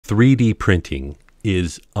3D printing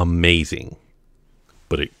is amazing,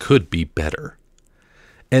 but it could be better.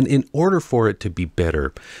 And in order for it to be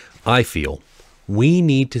better, I feel we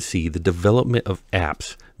need to see the development of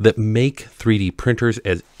apps that make 3D printers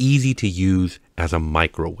as easy to use as a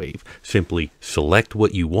microwave. Simply select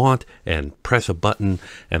what you want and press a button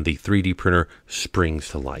and the 3D printer springs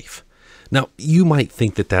to life. Now, you might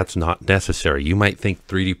think that that's not necessary. You might think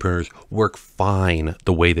 3D printers work fine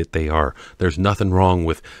the way that they are. There's nothing wrong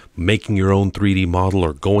with making your own 3D model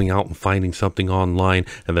or going out and finding something online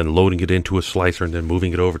and then loading it into a slicer and then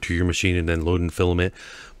moving it over to your machine and then loading filament.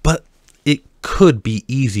 But it could be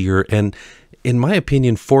easier, and in my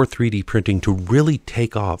opinion, for 3D printing to really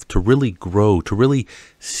take off, to really grow, to really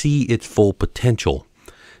see its full potential,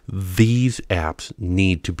 these apps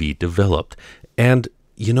need to be developed. And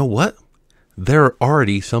you know what? There are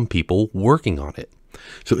already some people working on it.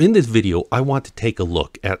 So in this video, I want to take a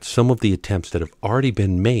look at some of the attempts that have already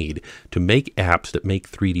been made to make apps that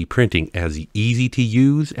make 3D printing as easy to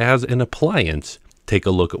use as an appliance. Take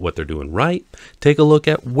a look at what they're doing right, take a look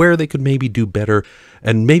at where they could maybe do better,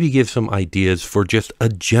 and maybe give some ideas for just a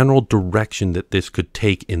general direction that this could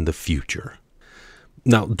take in the future.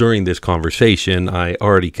 Now, during this conversation, I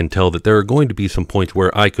already can tell that there are going to be some points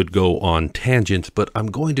where I could go on tangents, but I'm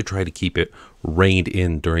going to try to keep it reined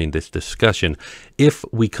in during this discussion. If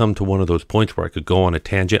we come to one of those points where I could go on a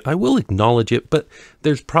tangent, I will acknowledge it, but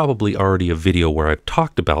there's probably already a video where I've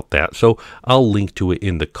talked about that, so I'll link to it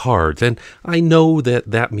in the cards. And I know that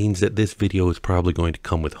that means that this video is probably going to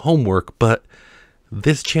come with homework, but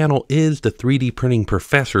this channel is the 3D printing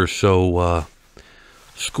professor, so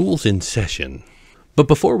school's in session. But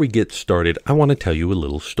before we get started, I want to tell you a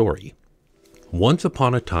little story. Once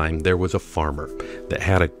upon a time, there was a farmer that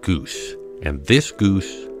had a goose, and this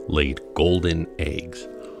goose laid golden eggs.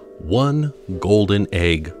 1 golden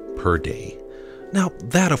egg per day. Now,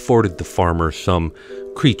 that afforded the farmer some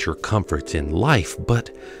creature comforts in life,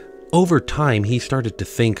 but over time, he started to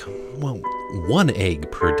think, well, 1 egg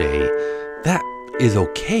per day, that is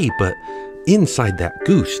okay, but inside that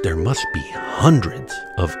goose, there must be hundreds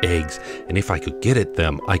of eggs, and if I could get at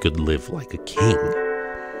them, I could live like a king.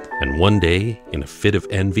 And one day, in a fit of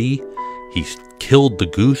envy, he killed the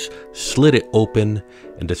goose, slit it open,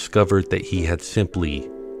 and discovered that he had simply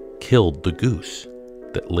killed the goose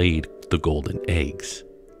that laid the golden eggs.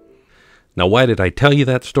 Now, why did I tell you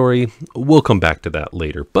that story? We'll come back to that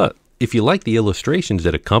later, but if you like the illustrations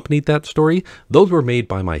that accompanied that story, those were made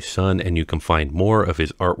by my son, and you can find more of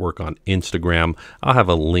his artwork on Instagram. I'll have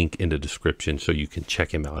a link in the description so you can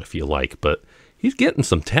check him out if you like, but he's getting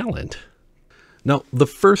some talent. Now, the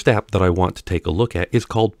first app that I want to take a look at is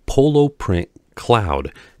called Polo Print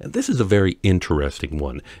Cloud, and this is a very interesting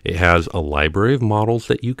one. It has a library of models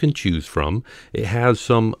that you can choose from. It has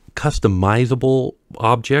some customizable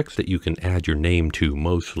objects that you can add your name to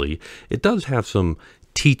mostly. It does have some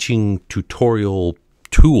teaching tutorial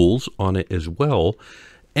tools on it as well,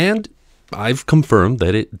 and I've confirmed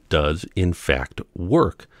that it does in fact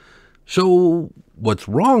work. So what's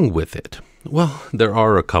wrong with it? Well, there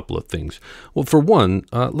are a couple of things. Well, for one,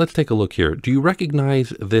 let's take a look here. Do you recognize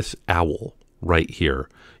this owl right here?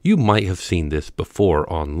 You might have seen this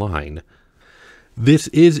before online. This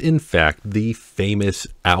is in fact the famous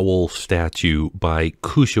owl statue by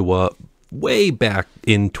Kushiwa way back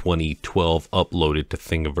in 2012, uploaded to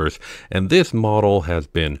Thingiverse, and this model has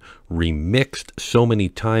been remixed so many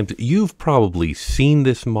times. You've probably seen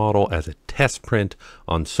this model as a test print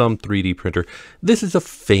on some 3D printer. This is a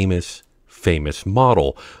famous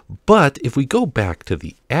model, but if we go back to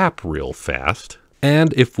the app real fast,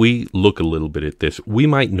 and if we look a little bit at this, we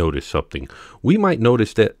might notice something. We might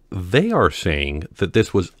notice that they are saying that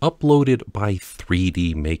this was uploaded by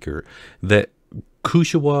 3D Maker, that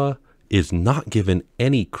Kushiwa is not given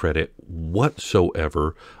any credit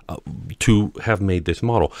whatsoever to have made this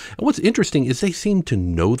model. And what's interesting is they seem to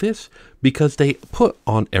know this, because they put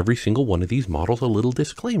on every single one of these models a little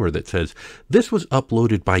disclaimer that says, this was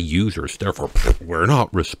uploaded by users, therefore we're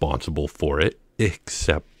not responsible for it,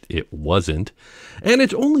 except it wasn't. And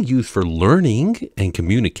it's only used for learning and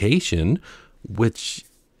communication, which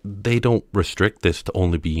they don't restrict this to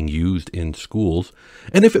only being used in schools.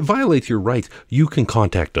 And if it violates your rights, you can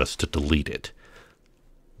contact us to delete it.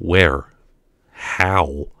 Where?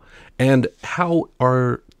 How? And how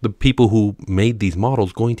are the people who made these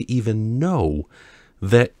models going to even know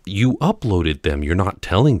that you uploaded them? You're not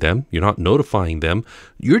telling them, you're not notifying them,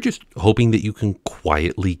 you're just hoping that you can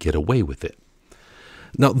quietly get away with it.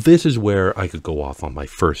 Now, this is where I could go off on my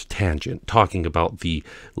first tangent, talking about the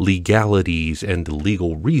legalities and the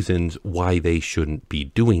legal reasons why they shouldn't be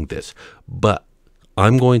doing this. But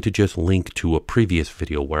I'm going to just link to a previous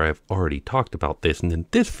video where I've already talked about this. And in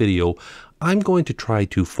this video, I'm going to try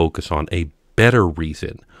to focus on a better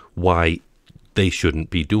reason why they shouldn't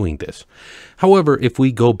be doing this. However, if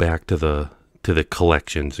we go back to the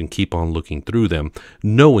collections and keep on looking through them,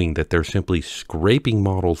 knowing that they're simply scraping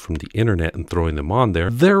models from the internet and throwing them on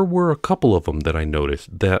there were a couple of them that I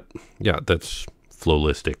noticed that, yeah, that's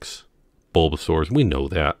Flowlistics, Bulbasaurs. We know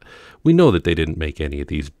that. We know that they didn't make any of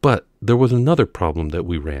these, but there was another problem that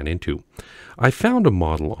we ran into. I found a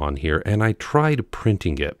model on here and I tried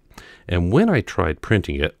printing it. And when I tried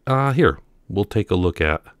printing it, here, we'll take a look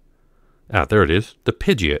at, there it is, the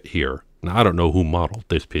Pidgeot here. Now, I don't know who modeled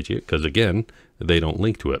this Pidgeot because, again, they don't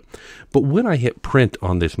link to it. But when I hit print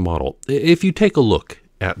on this model, if you take a look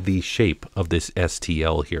at the shape of this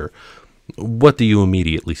STL here, what do you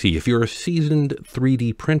immediately see? If you're a seasoned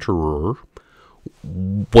 3D printerer,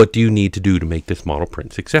 what do you need to do to make this model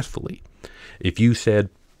print successfully? If you said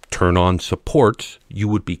turn on supports, you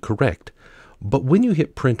would be correct. But when you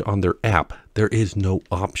hit print on their app, there is no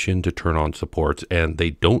option to turn on supports, and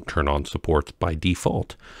they don't turn on supports by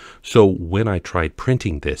default. So when I tried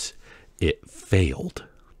printing this, it failed.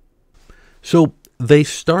 So they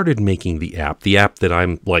started making the app that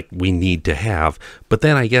I'm like, we need to have, but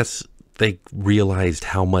then I guess they realized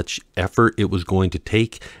how much effort it was going to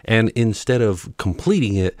take, and instead of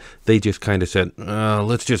completing it, they just kind of said,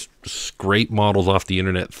 let's just scrape models off the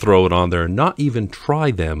internet, throw it on there, and not even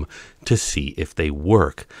try them to see if they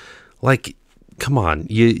work. Like, come on,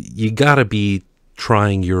 you gotta be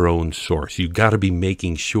trying your own source. You gotta be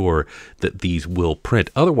making sure that these will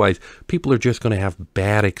print. Otherwise, people are just going to have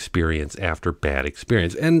bad experience after bad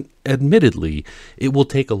experience. And admittedly, it will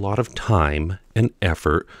take a lot of time and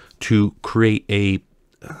effort to create a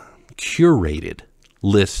curated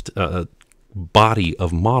list, body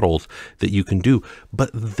of models that you can do.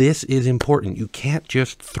 But this is important. You can't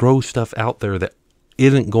just throw stuff out there that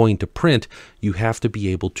isn't going to print. You have to be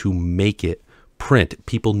able to make it print.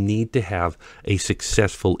 People need to have a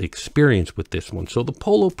successful experience with this one. So the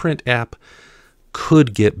Polo Print app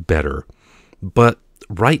could get better. But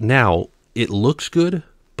right now, it looks good,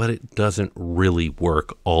 but it doesn't really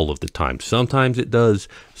work all of the time. Sometimes it does,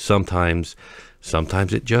 sometimes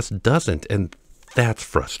it just doesn't, and that's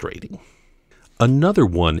frustrating. Another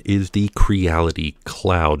one is the Creality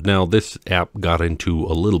Cloud. Now, this app got into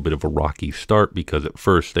a little bit of a rocky start because at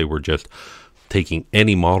first they were just taking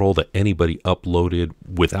any model that anybody uploaded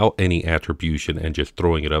without any attribution and just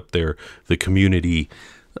throwing it up there. The community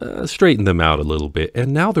straightened them out a little bit,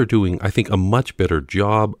 and now they're doing, I think, a much better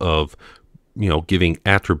job of giving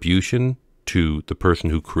attribution to the person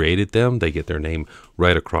who created them. They get their name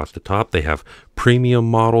right across the top. They have premium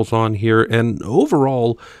models on here, and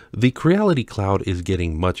overall, the Creality Cloud is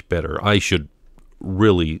getting much better. I should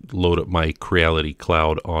really load up my Creality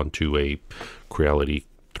Cloud onto a Creality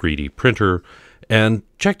 3D printer and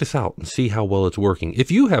check this out and see how well it's working.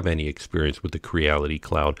 If you have any experience with the Creality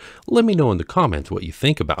Cloud, let me know in the comments what you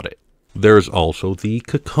think about it. There's also the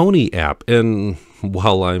Kokoni app, and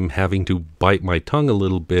while I'm having to bite my tongue a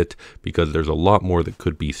little bit because there's a lot more that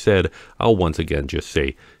could be said, I'll once again just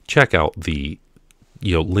say check out the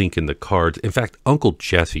link in the cards. In fact, Uncle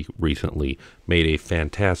Jesse recently made a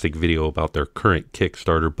fantastic video about their current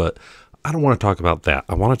Kickstarter, but I don't want to talk about that.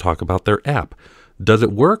 I want to talk about their app. Does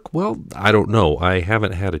it work? Well, I don't know. I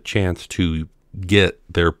haven't had a chance to get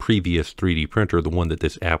their previous 3D printer, the one that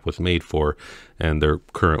this app was made for, and their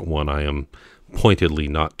current one I am pointedly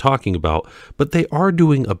not talking about, but they are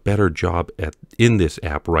doing a better job in this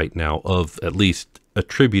app right now of at least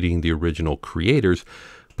attributing the original creators.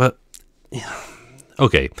 But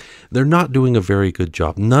okay, they're not doing a very good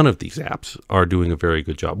job. None of these apps are doing a very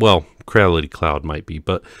good job. Well, Creality Cloud might be,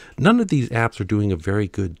 but none of these apps are doing a very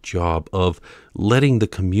good job of letting the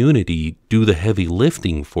community do the heavy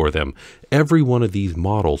lifting for them. Every one of these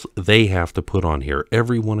models they have to put on here.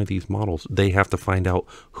 Every one of these models they have to find out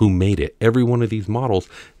who made it. Every one of these models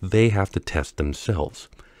they have to test themselves.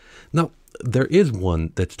 Now, there is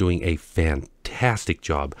one that's doing a fantastic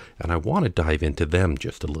job, and I want to dive into them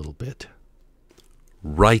just a little bit.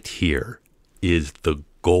 Right here is the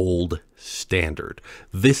gold standard.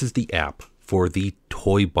 This is the app for the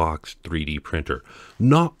Toybox 3D printer.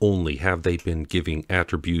 Not only have they been giving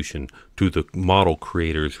attribution to the model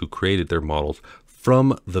creators who created their models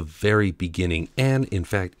from the very beginning, and in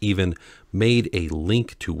fact even made a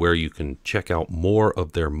link to where you can check out more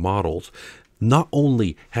of their models. Not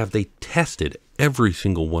only have they tested every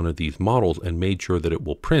single one of these models and made sure that it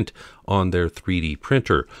will print on their 3D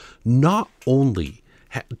printer, not only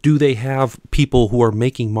Do they have people who are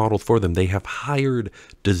making models for them? They have hired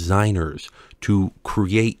designers to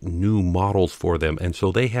create new models for them. And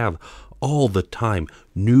so they have all the time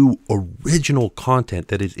new original content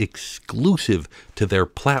that is exclusive to their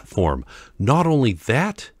platform. Not only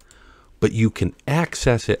that, but you can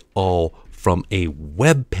access it all from a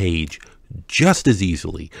web page just as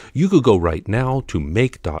easily. You could go right now to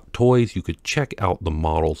make.toys. You could check out the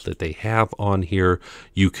models that they have on here.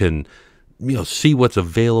 You can see what's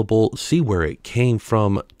available, see where it came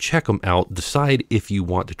from, check them out, decide if you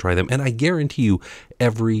want to try them. And I guarantee you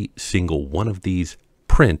every single one of these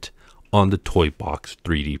print on the Toybox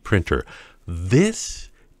 3D printer. This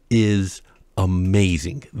is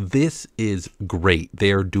amazing. This is great.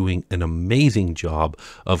 They are doing an amazing job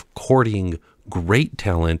of courting great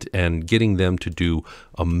talent and getting them to do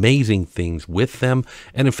amazing things with them.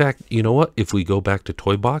 And in fact, you know what? If we go back to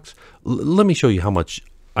Toybox, let me show you how much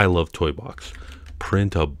I love Toybox.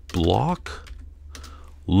 Print a block.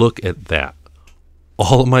 Look at that.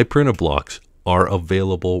 All of my print blocks are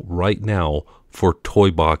available right now for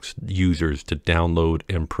Toybox users to download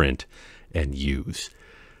and print and use.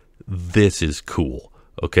 This is cool.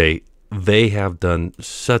 Okay. They have done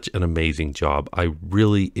such an amazing job. I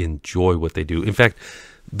really enjoy what they do. In fact,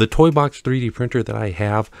 the Toybox 3D printer that I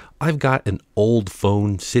have, I've got an old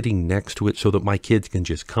phone sitting next to it so that my kids can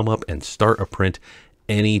just come up and start a print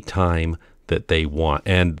anytime that they want.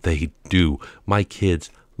 And they do. My kids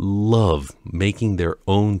love making their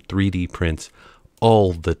own 3D prints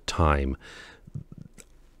all the time.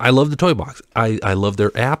 I love the Toybox. I love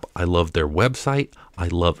their app. I love their website. I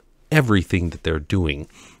love everything that they're doing.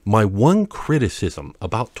 My one criticism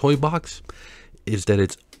about Toybox is that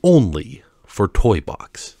it's only for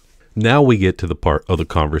Toybox. Now we get to the part of the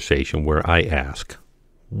conversation where I ask,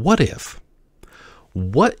 what if?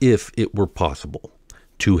 What if it were possible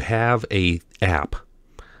to have a app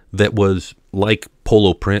that was like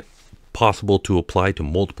Polo Print, possible to apply to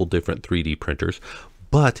multiple different 3D printers,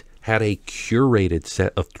 but had a curated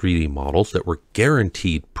set of 3D models that were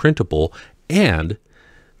guaranteed printable and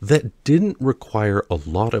that didn't require a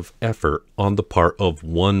lot of effort on the part of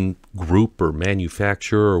one group or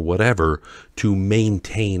manufacturer or whatever to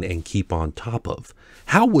maintain and keep on top of?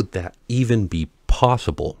 How would that even be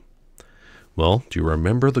possible? Well, do you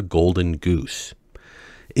remember the Golden Goose?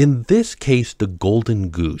 In this case, the Golden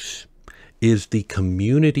Goose is the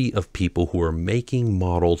community of people who are making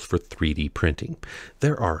models for 3D printing.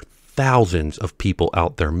 There are thousands of people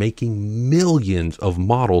out there making millions of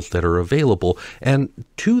models that are available. And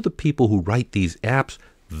to the people who write these apps,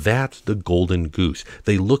 that's the Golden Goose.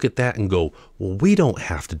 They look at that and go, well, we don't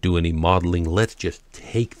have to do any modeling. Let's just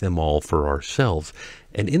take them all for ourselves.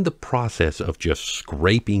 And in the process of just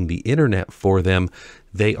scraping the internet for them,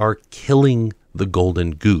 they are killing the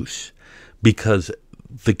Golden Goose because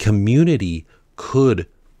the community could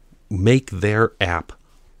make their app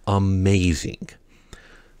amazing.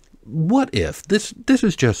 What if, this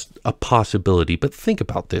is just a possibility, but think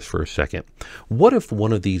about this for a second. What if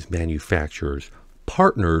one of these manufacturers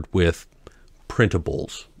partnered with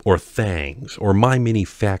Printables or Thangs or My Mini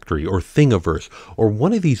Factory or Thingiverse or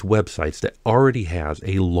one of these websites that already has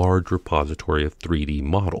a large repository of 3D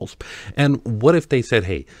models? And what if they said,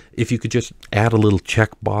 hey, if you could just add a little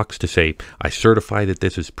checkbox to say, I certify that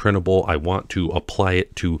this is printable, I want to apply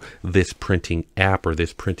it to this printing app or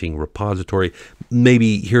this printing repository.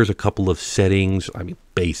 Maybe here's a couple of settings. I mean,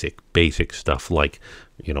 basic stuff like,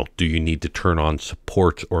 do you need to turn on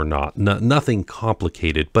support or not? Nothing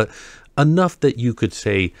complicated, but enough that you could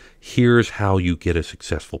say, here's how you get a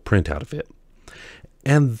successful print out of it.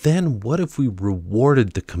 And then what if we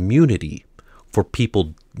rewarded the community for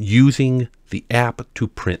people using the app to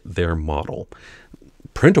print their model?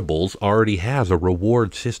 Printables already has a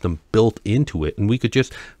reward system built into it, and we could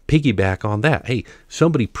just piggyback on that. Hey,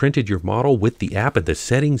 somebody printed your model with the app and the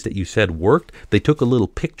settings that you said worked. They took a little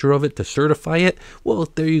picture of it to certify it. Well,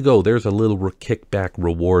 there you go. There's a little kickback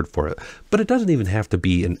reward for it. But it doesn't even have to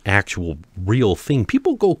be an actual real thing.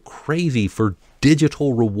 People go crazy for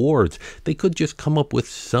digital rewards. They could just come up with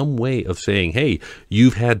some way of saying, hey,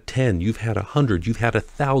 you've had 10, you've had 100, you've had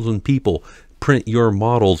 1,000 people print your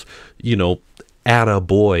models,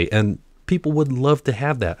 attaboy, and people would love to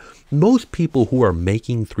have that. Most people who are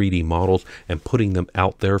making 3D models and putting them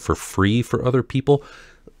out there for free for other people,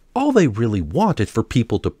 all they really want is for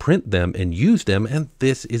people to print them and use them, and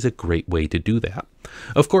this is a great way to do that.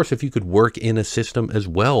 Of course, if you could work in a system as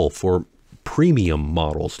well for premium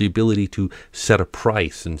models, the ability to set a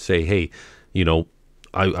price and say, hey,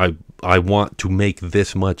 I want to make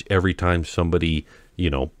this much every time somebody,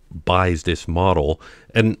 buys this model.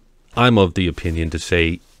 And I'm of the opinion to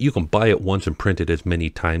say you can buy it once and print it as many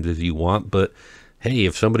times as you want, but hey,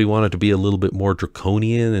 if somebody wanted to be a little bit more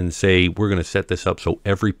draconian and say we're going to set this up so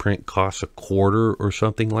every print costs $0.25 or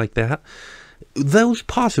something like that, those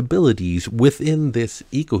possibilities within this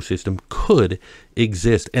ecosystem could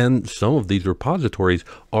exist. And some of these repositories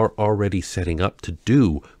are already setting up to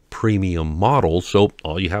do premium models. So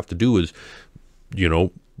all you have to do is,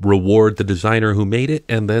 reward the designer who made it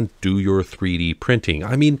and then do your 3D printing.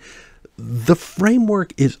 I mean, the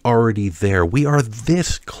framework is already there. We are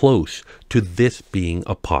this close to this being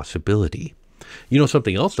a possibility.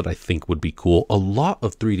 Something else that I think would be cool, a lot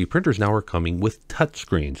of 3D printers now are coming with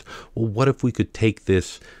touchscreens. Well, what if we could take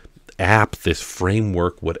this app, this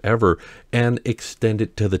framework, whatever, and extend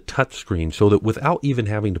it to the touchscreen so that without even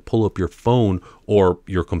having to pull up your phone or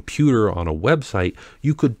your computer on a website,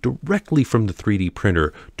 you could directly from the 3D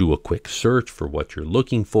printer do a quick search for what you're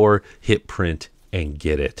looking for, hit print, and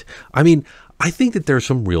get it. I mean, I think that there's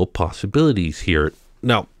some real possibilities here.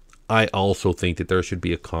 Now, I also think that there should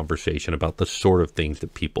be a conversation about the sort of things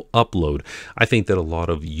that people upload. I think that a lot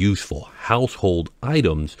of useful household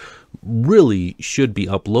items really should be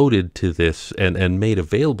uploaded to this and made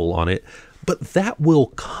available on it, but that will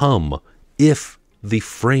come if the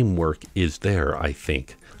framework is there, I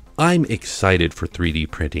think. I'm excited for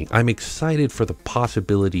 3D printing. I'm excited for the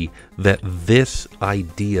possibility that this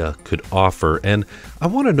idea could offer, and I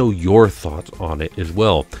want to know your thoughts on it as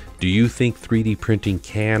well. Do you think 3D printing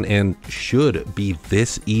can and should be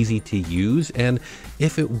this easy to use? And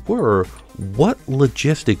if it were, what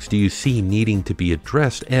logistics do you see needing to be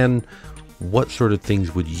addressed, and what sort of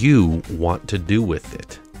things would you want to do with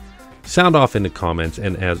it? Sound off in the comments,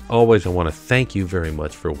 and as always, I want to thank you very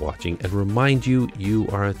much for watching and remind you, you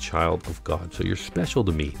are a child of God, so you're special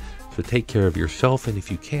to me. So take care of yourself, and if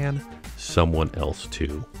you can, someone else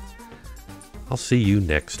too. I'll see you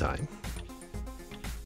next time.